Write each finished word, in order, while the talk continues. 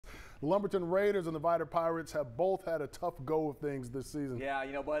The Lumberton Raiders and the Vidor Pirates have both had a tough go of things this season. Yeah,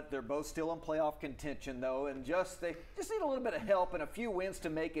 you know what? They're both still in playoff contention, though, and they just need a little bit of help and a few wins to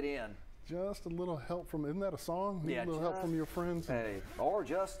make it in. Just a little help from, isn't that a song? Yeah, a little help from your friends. Hey, or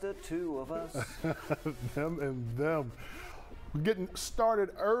just the two of us. Them and them. We're getting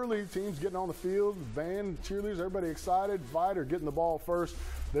started early. Teams getting on the field, band, cheerleaders, everybody excited. Vidor getting the ball first.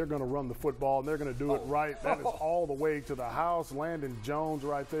 They're going to run the football, and they're going to do it right. That is all the way to the house. Landon Jones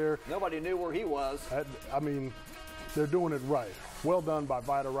right there. Nobody knew where he was. I mean, they're doing it right. Well done by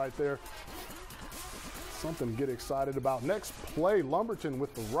Vidor right there. Something to get excited about. Next play, Lumberton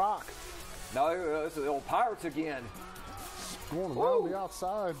with the rock. No, it's the old Pirates again. Going around the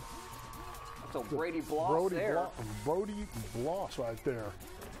outside. So Brody Bloss right there.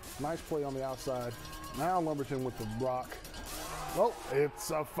 Nice play on the outside. Now Lumberton with the rock. Oh,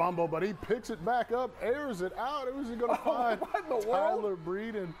 it's a fumble, but he picks it back up, airs it out. Who's he going to find? Tyler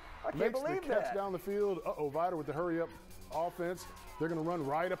Breeden makes the catch down the field. Vidor with the hurry-up offense. They're going to run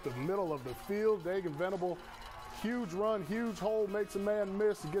right up the middle of the field. Dagan Venable, huge run, huge hole, makes a man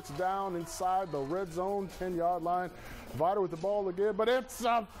miss, gets down inside the red zone, 10-yard line. Vidor with the ball again, but it's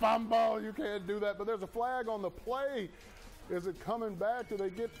a fumble. You can't do that, but there's a flag on the play. Is it coming back? Do they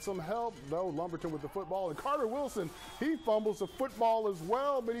get some help? No, Lumberton with the football. And Carter Wilson, he fumbles the football as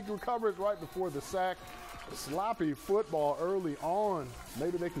well, but he recovers right before the sack. Sloppy football early on.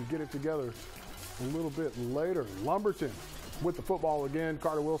 Maybe they can get it together a little bit later. Lumberton with the football again.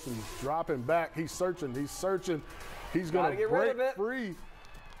 Carter Wilson dropping back. He's searching. He's going to break free.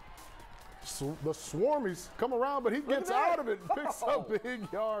 The Swarmies come around, but he gets out of it and picks up big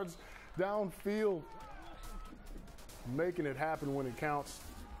yards downfield, making it happen when it counts.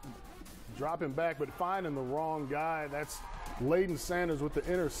 Dropping back, but finding the wrong guy. That's Layden Sanders with the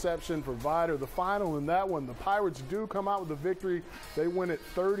interception for Vidor. The final in that one, the Pirates do come out with the victory. They win it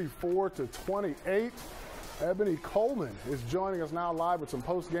 34-28. Ebony Coleman is joining us now live with some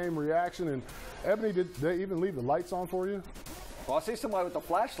post-game reaction. And Ebony, did they even leave the lights on for you? Well, I see somebody with a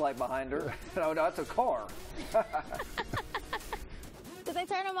flashlight behind her. No, that's a car. Did they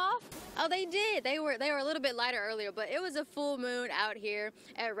turn them off? Oh, they did. They were a little bit lighter earlier, but it was a full moon out here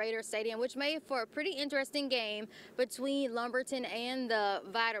at Raider Stadium, which made for a pretty interesting game between Lumberton and the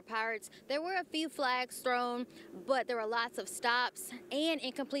Vidor Pirates. There were a few flags thrown, but there were lots of stops and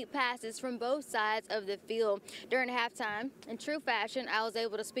incomplete passes from both sides of the field. During halftime, in true fashion, I was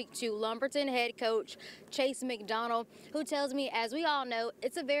able to speak to Lumberton head coach Chase McDonald, who tells me, as we all know,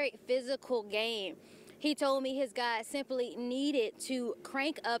 it's a very physical game. He told me his guys simply needed to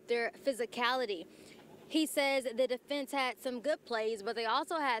crank up their physicality. He says the defense had some good plays, but they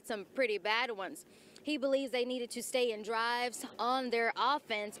also had some pretty bad ones. He believes they needed to stay in drives on their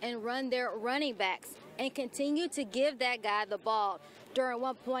offense and run their running backs and continue to give that guy the ball. During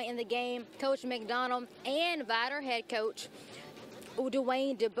one point in the game, Coach McDonald and Vidor head coach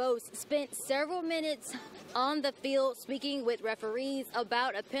Dwayne DeBose spent several minutes on the field speaking with referees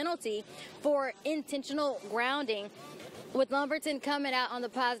about a penalty for intentional grounding. With Lumberton coming out on the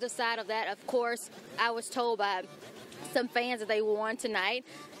positive side of that, of course, I was told by some fans that they won tonight.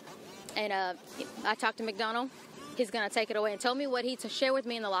 And I talked to McDonald. He's going to take it away and tell me what he shared with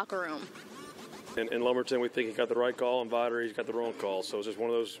me in the locker room. In Lumberton, we think he got the right call, and Vidor, he's got the wrong call. So it's just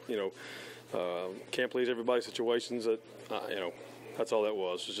one of those, can't please everybody situations that, that's all that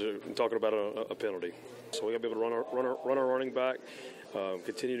was. Just talking about a penalty. So we got to be able to run our running back,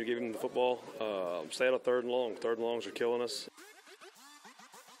 continue to give him the football, stay out of third and long. Third and longs are killing us.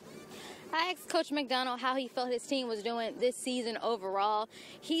 I asked Coach McDonald how he felt his team was doing this season overall.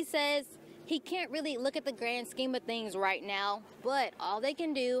 He says he can't really look at the grand scheme of things right now, but all they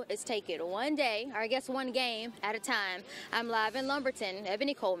can do is take it one day, or I guess one game at a time. I'm live in Lumberton.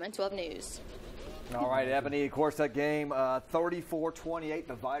 Ebony Coleman, 12 News. All right, Ebony, of course, that game, 34-28,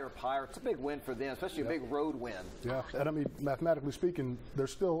 the Vidor Pirates. A big win for them, especially a big road win. Yeah, and I mean, mathematically speaking, they're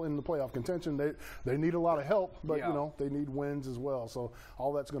still in the playoff contention. They need a lot of help, but, they need wins as well. So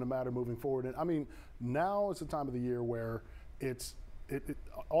all that's going to matter moving forward. And, I mean, now is the time of the year where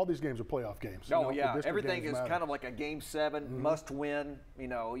all these games are playoff games. Everything is kind of like a Game 7, must win. You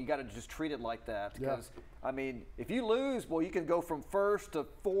got to just treat it like that. Because, I mean, if you lose, well, you can go from first to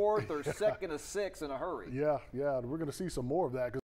fourth or second to sixth in a hurry. Yeah, we're going to see some more of that.